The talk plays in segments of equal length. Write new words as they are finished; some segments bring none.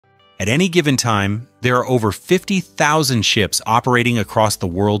At any given time, there are over 50,000 ships operating across the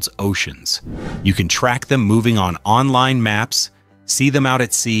world's oceans. You can track them moving on online maps, see them out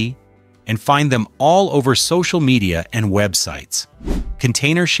at sea, and find them all over social media and websites.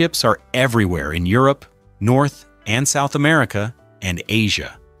 Container ships are everywhere in Europe, North and South America, and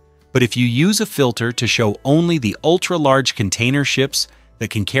Asia. But if you use a filter to show only the ultra-large container ships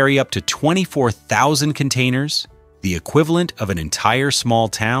that can carry up to 24,000 containers, the equivalent of an entire small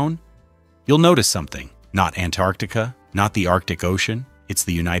town, you'll notice something. Not Antarctica, not the Arctic Ocean, it's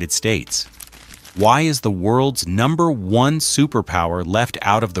the United States. Why is the world's #1 superpower left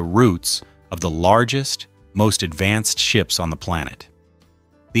out of the routes of the largest, most advanced ships on the planet?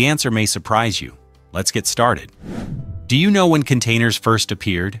 The answer may surprise you. Let's get started. Do you know when containers first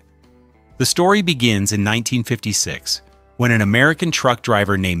appeared? The story begins in 1956, when an American truck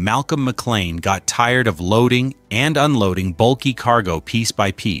driver named Malcolm McLean got tired of loading and unloading bulky cargo piece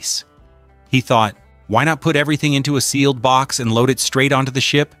by piece. He thought, why not put everything into a sealed box and load it straight onto the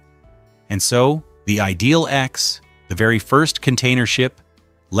ship? And so, the Ideal X, the very first container ship,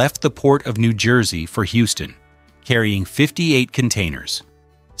 left the port of New Jersey for Houston, carrying 58 containers.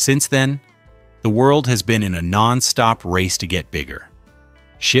 Since then, the world has been in a non-stop race to get bigger.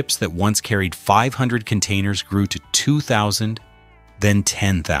 Ships that once carried 500 containers grew to 2,000, then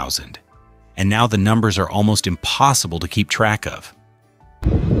 10,000. And now the numbers are almost impossible to keep track of.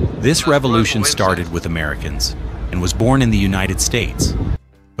 This revolution started with Americans and was born in the United States.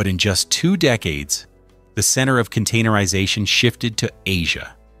 But in just 2 decades, the center of containerization shifted to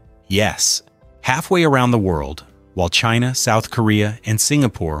Asia. Yes, halfway around the world, while China, South Korea, and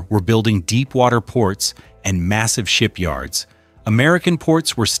Singapore were building deep-water ports and massive shipyards, American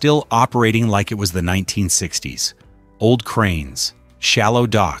ports were still operating like it was the 1960s. Old cranes, shallow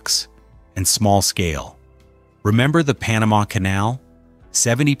docks, and small scale. Remember the Panama Canal?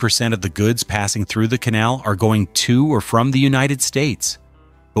 70% of the goods passing through the canal are going to or from the United States.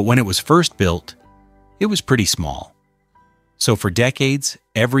 But when it was first built, it was pretty small. So for decades,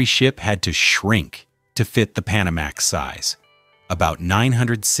 every ship had to shrink to fit the Panamax size. About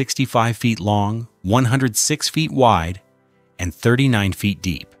 965 feet long, 106 feet wide, and 39 feet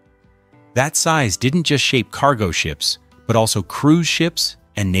deep. That size didn't just shape cargo ships, but also cruise ships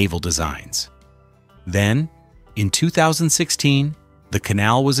and naval designs. Then, in 2016, the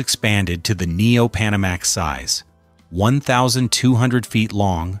canal was expanded to the Neo-Panamax size, 1,200 feet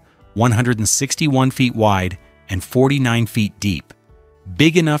long, 161 feet wide, and 49 feet deep,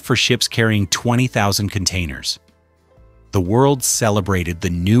 big enough for ships carrying 20,000 containers. The world celebrated the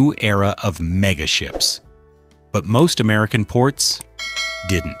new era of megaships, but most American ports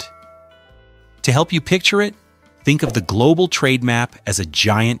didn't. To help you picture it, think of the global trade map as a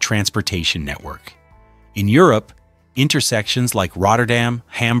giant transportation network. In Europe, intersections like Rotterdam,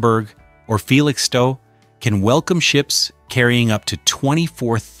 Hamburg, or Felixstowe can welcome ships carrying up to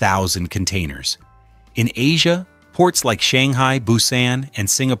 24,000 containers. In Asia, ports like Shanghai, Busan, and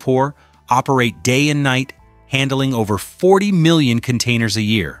Singapore operate day and night, handling over 40 million containers a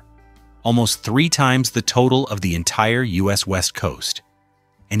year, almost 3 times the total of the entire U.S. West Coast.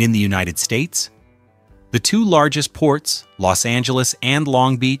 And in the United States, the 2 largest ports, Los Angeles and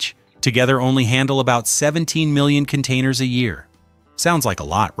Long Beach, together only handle about 17 million containers a year. Sounds like a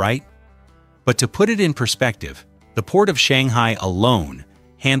lot, right? But to put it in perspective, the port of Shanghai alone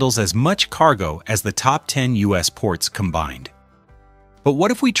handles as much cargo as the top 10 U.S. ports combined. But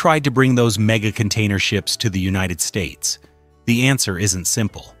what if we tried to bring those mega container ships to the United States? The answer isn't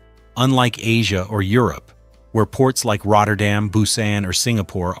simple. Unlike Asia or Europe, where ports like Rotterdam, Busan, or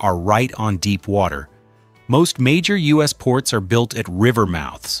Singapore are right on deep water, most major U.S. ports are built at river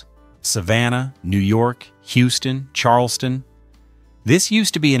mouths. Savannah, New York, Houston, Charleston. This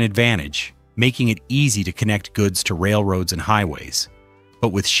used to be an advantage, making it easy to connect goods to railroads and highways.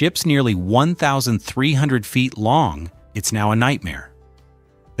 But with ships nearly 1,300 feet long, it's now a nightmare.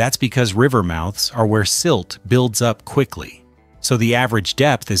 That's because river mouths are where silt builds up quickly, so the average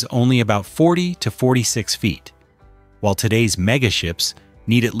depth is only about 40 to 46 feet, while today's megaships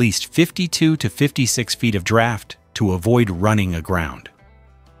need at least 52 to 56 feet of draft to avoid running aground.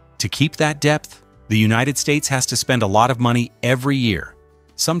 To keep that depth, the United States has to spend a lot of money every year,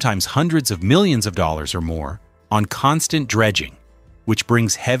 sometimes hundreds of millions of dollars or more, on constant dredging, which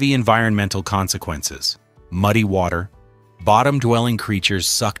brings heavy environmental consequences: muddy water, bottom-dwelling creatures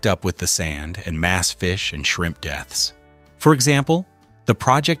sucked up with the sand, and mass fish and shrimp deaths. For example, the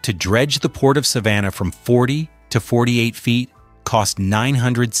project to dredge the port of Savannah from 40 to 48 feet cost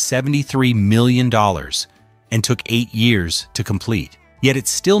 $973 million and took 8 years to complete. Yet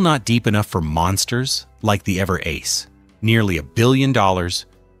it's still not deep enough for monsters like the Ever Ace, nearly $1 billion,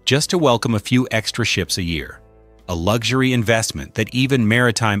 just to welcome a few extra ships a year. A luxury investment that even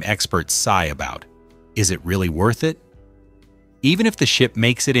maritime experts sigh about. Is it really worth it? Even if the ship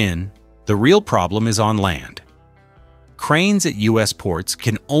makes it in, the real problem is on land. Cranes at U.S. ports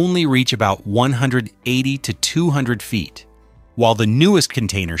can only reach about 180 to 200 feet, while the newest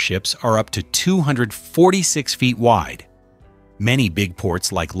container ships are up to 246 feet wide. Many big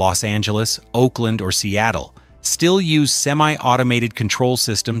ports like Los Angeles, Oakland, or Seattle still use semi-automated control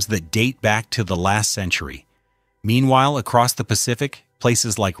systems that date back to the last century. Meanwhile, across the Pacific,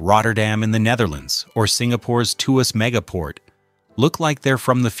 places like Rotterdam in the Netherlands or Singapore's Tuas megaport look like they're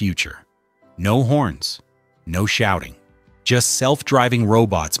from the future. No horns, no shouting, just self-driving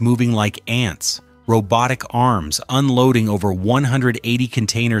robots moving like ants, robotic arms unloading over 180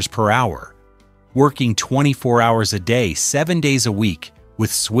 containers per hour, working 24 hours a day, 7 days a week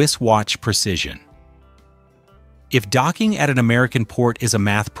with Swiss watch precision. If docking at an American port is a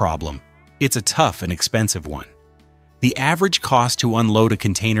math problem, it's a tough and expensive one. The average cost to unload a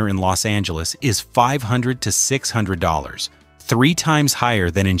container in Los Angeles is $500 to $600, 3 times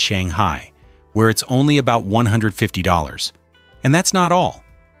higher than in Shanghai, where it's only about $150. And that's not all.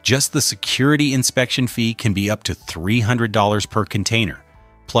 Just the security inspection fee can be up to $300 per container,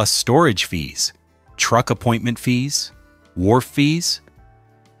 plus storage fees, truck appointment fees, wharf fees.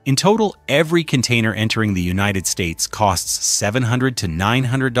 In total, every container entering the United States costs $700 to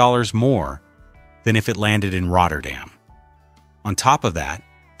 $900 more than if it landed in Rotterdam. On top of that,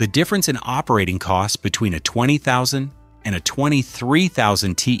 the difference in operating costs between a 20,000 and a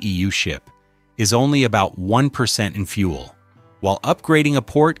 23,000 TEU ship is only about 1% in fuel, while upgrading a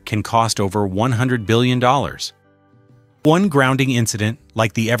port can cost over $100 billion. One grounding incident,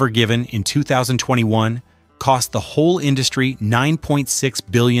 like the Ever Given in 2021, cost the whole industry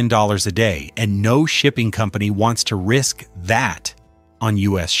 $9.6 billion a day, and no shipping company wants to risk that on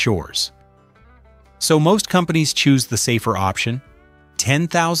U.S. shores. So most companies choose the safer option,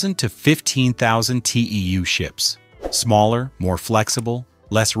 10,000 to 15,000 TEU ships. Smaller, more flexible,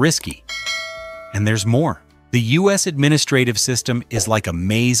 less risky. And there's more. The U.S. administrative system is like a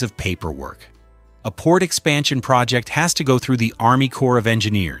maze of paperwork. A port expansion project has to go through the Army Corps of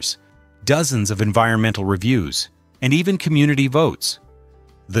Engineers, dozens of environmental reviews, and even community votes.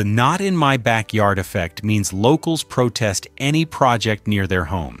 The not in my backyard effect means locals protest any project near their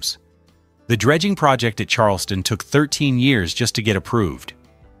homes. The dredging project at Charleston took 13 years just to get approved,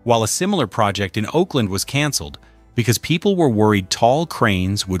 while a similar project in Oakland was canceled because people were worried tall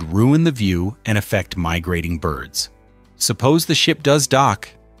cranes would ruin the view and affect migrating birds. Suppose the ship does dock,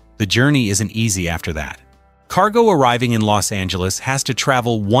 the journey isn't easy after that. Cargo arriving in Los Angeles has to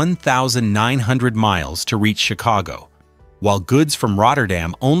travel 1,900 miles to reach Chicago, while goods from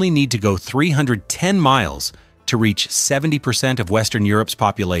Rotterdam only need to go 310 miles to reach 70% of Western Europe's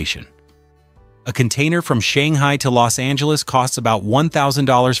population. A container from Shanghai to Los Angeles costs about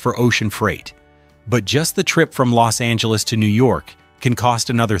 $1,000 for ocean freight, but just the trip from Los Angeles to New York can cost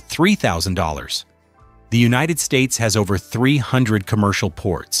another $3,000. The United States has over 300 commercial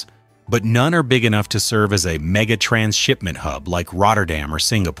ports, but none are big enough to serve as a mega transshipment hub like Rotterdam or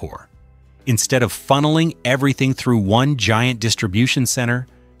Singapore. Instead of funneling everything through one giant distribution center,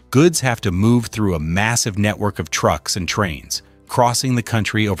 goods have to move through a massive network of trucks and trains, crossing the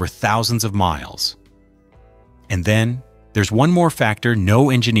country over thousands of miles. And then, there's one more factor no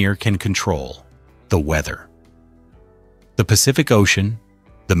engineer can control: the weather. The Pacific Ocean,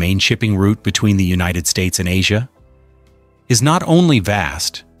 the main shipping route between the United States and Asia, is not only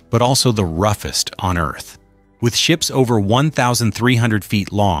vast, but also the roughest on Earth. With ships over 1,300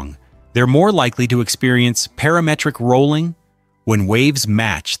 feet long, they're more likely to experience parametric rolling when waves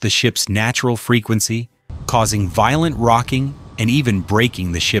match the ship's natural frequency, causing violent rocking and even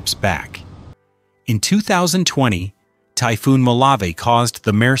breaking the ship's back. In 2020, Typhoon Molave caused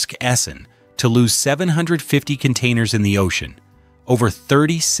the Maersk Essen to lose 750 containers in the ocean, over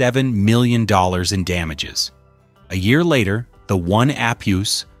 $37 million in damages. A year later, the one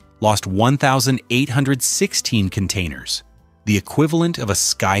Apius lost 1,816 containers, the equivalent of a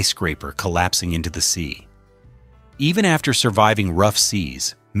skyscraper collapsing into the sea. Even after surviving rough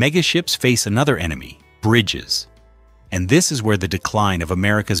seas, megaships face another enemy: bridges. And this is where the decline of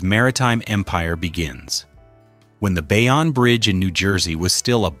America's maritime empire begins. When the Bayonne Bridge in New Jersey was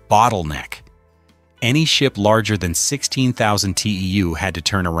still a bottleneck, any ship larger than 16,000 TEU had to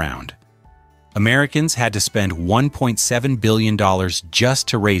turn around. Americans had to spend $1.7 billion just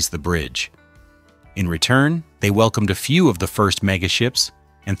to raise the bridge. In return, they welcomed a few of the first megaships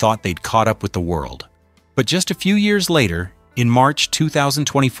and thought they'd caught up with the world. But just a few years later, in March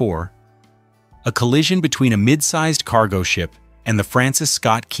 2024, a collision between a mid-sized cargo ship and the Francis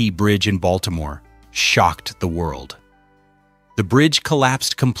Scott Key Bridge in Baltimore shocked the world. The bridge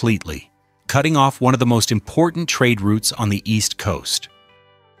collapsed completely, cutting off one of the most important trade routes on the East Coast.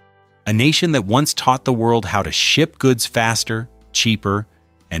 A nation that once taught the world how to ship goods faster, cheaper,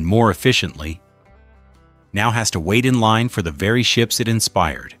 and more efficiently, now has to wait in line for the very ships it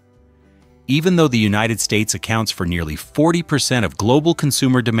inspired. Even though the United States accounts for nearly 40% of global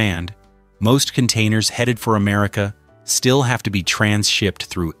consumer demand, most containers headed for America still have to be transshipped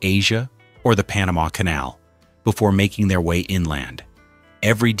through Asia or the Panama Canal before making their way inland.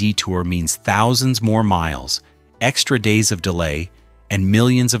 Every detour means thousands more miles, extra days of delay, and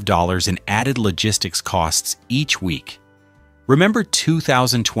millions of dollars in added logistics costs each week. Remember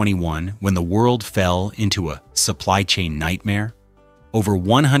 2021 when the world fell into a supply chain nightmare? Over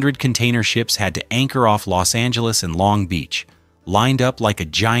 100 container ships had to anchor off Los Angeles and Long Beach, lined up like a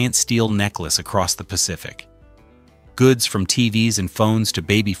giant steel necklace across the Pacific. Goods from TVs and phones to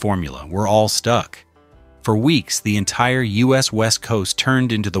baby formula were all stuck. For weeks, the entire U.S. West Coast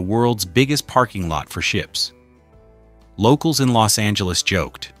turned into the world's biggest parking lot for ships. Locals in Los Angeles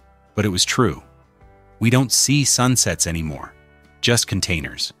joked, but it was true. We don't see sunsets anymore, just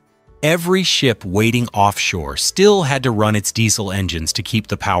containers. Every ship waiting offshore still had to run its diesel engines to keep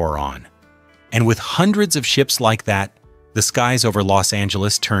the power on. And with hundreds of ships like that, the skies over Los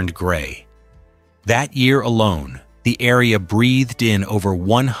Angeles turned gray. That year alone, the area breathed in over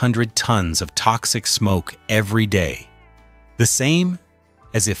 100 tons of toxic smoke every day. The same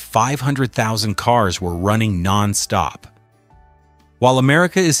as if 500,000 cars were running non-stop. While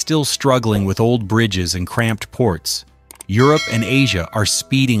America is still struggling with old bridges and cramped ports, Europe and Asia are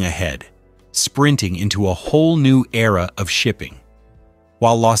speeding ahead, sprinting into a whole new era of shipping.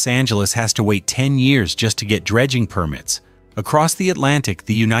 While Los Angeles has to wait 10 years just to get dredging permits, across the Atlantic,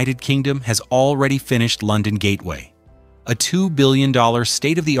 the United Kingdom has already finished London Gateway, a $2 billion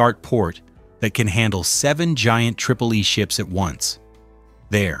state-of-the-art port that can handle 7 giant Triple-E ships at once.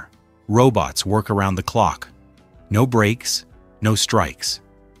 There, robots work around the clock. No breaks, no strikes.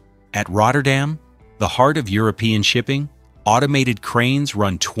 At Rotterdam, the heart of European shipping, automated cranes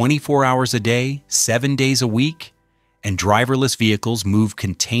run 24 hours a day, 7 days a week, and driverless vehicles move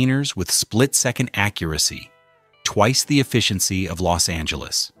containers with split-second accuracy, twice the efficiency of Los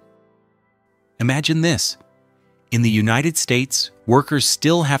Angeles. Imagine this. In the United States, workers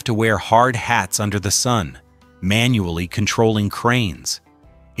still have to wear hard hats under the sun, manually controlling cranes.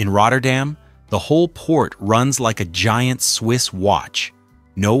 In Rotterdam, the whole port runs like a giant Swiss watch.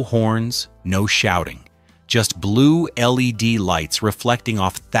 No horns, no shouting. Just blue LED lights reflecting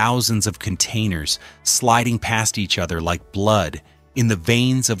off thousands of containers sliding past each other like blood in the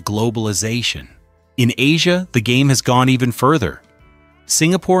veins of globalization. In Asia, the game has gone even further.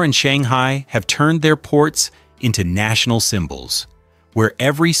 Singapore and Shanghai have turned their ports into national symbols, where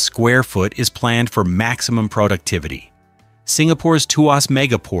every square foot is planned for maximum productivity. Singapore's Tuas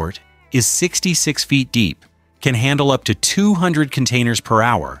Megaport is 66 feet deep, can handle up to 200 containers per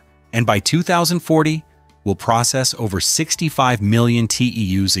hour, and by 2040, will process over 65 million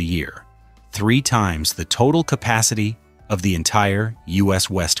TEUs a year, 3 times the total capacity of the entire U.S.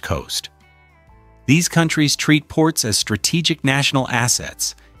 West Coast. These countries treat ports as strategic national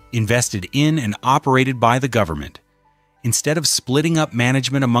assets, invested in and operated by the government, instead of splitting up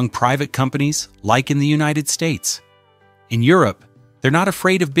management among private companies like in the United States. In Europe, they're not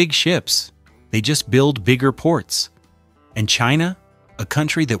afraid of big ships. They just build bigger ports. And China, a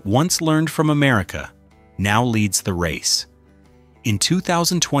country that once learned from America, now leads the race. In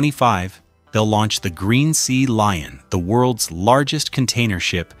 2025, they'll launch the Green Sea Lion, the world's largest container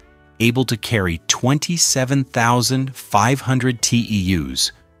ship, able to carry 27,500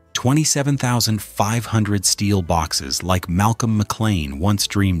 TEUs, 27,500 steel boxes like Malcolm McLean once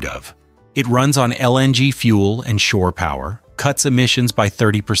dreamed of. It runs on LNG fuel and shore power, cuts emissions by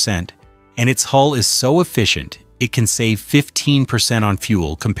 30%, and its hull is so efficient it can save 15% on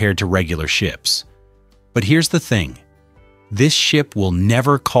fuel compared to regular ships. But here's the thing. This ship will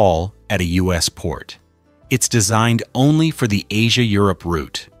never call at a U.S. port. It's designed only for the Asia-Europe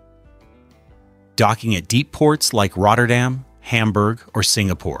route. Docking at deep ports like Rotterdam, Hamburg, or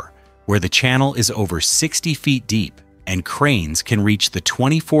Singapore, where the channel is over 60 feet deep and cranes can reach the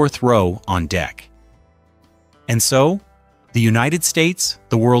 24th row on deck. And so, the United States,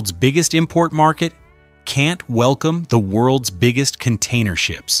 the world's biggest import market, can't welcome the world's biggest container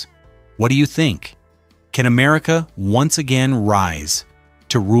ships. What do you think? Can America once again rise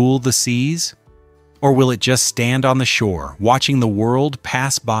to rule the seas? Or will it just stand on the shore, watching the world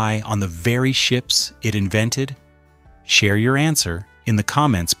pass by on the very ships it invented? Share your answer in the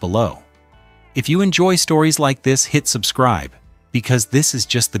comments below. If you enjoy stories like this, hit subscribe because this is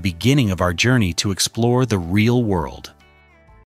just the beginning of our journey to explore the real world.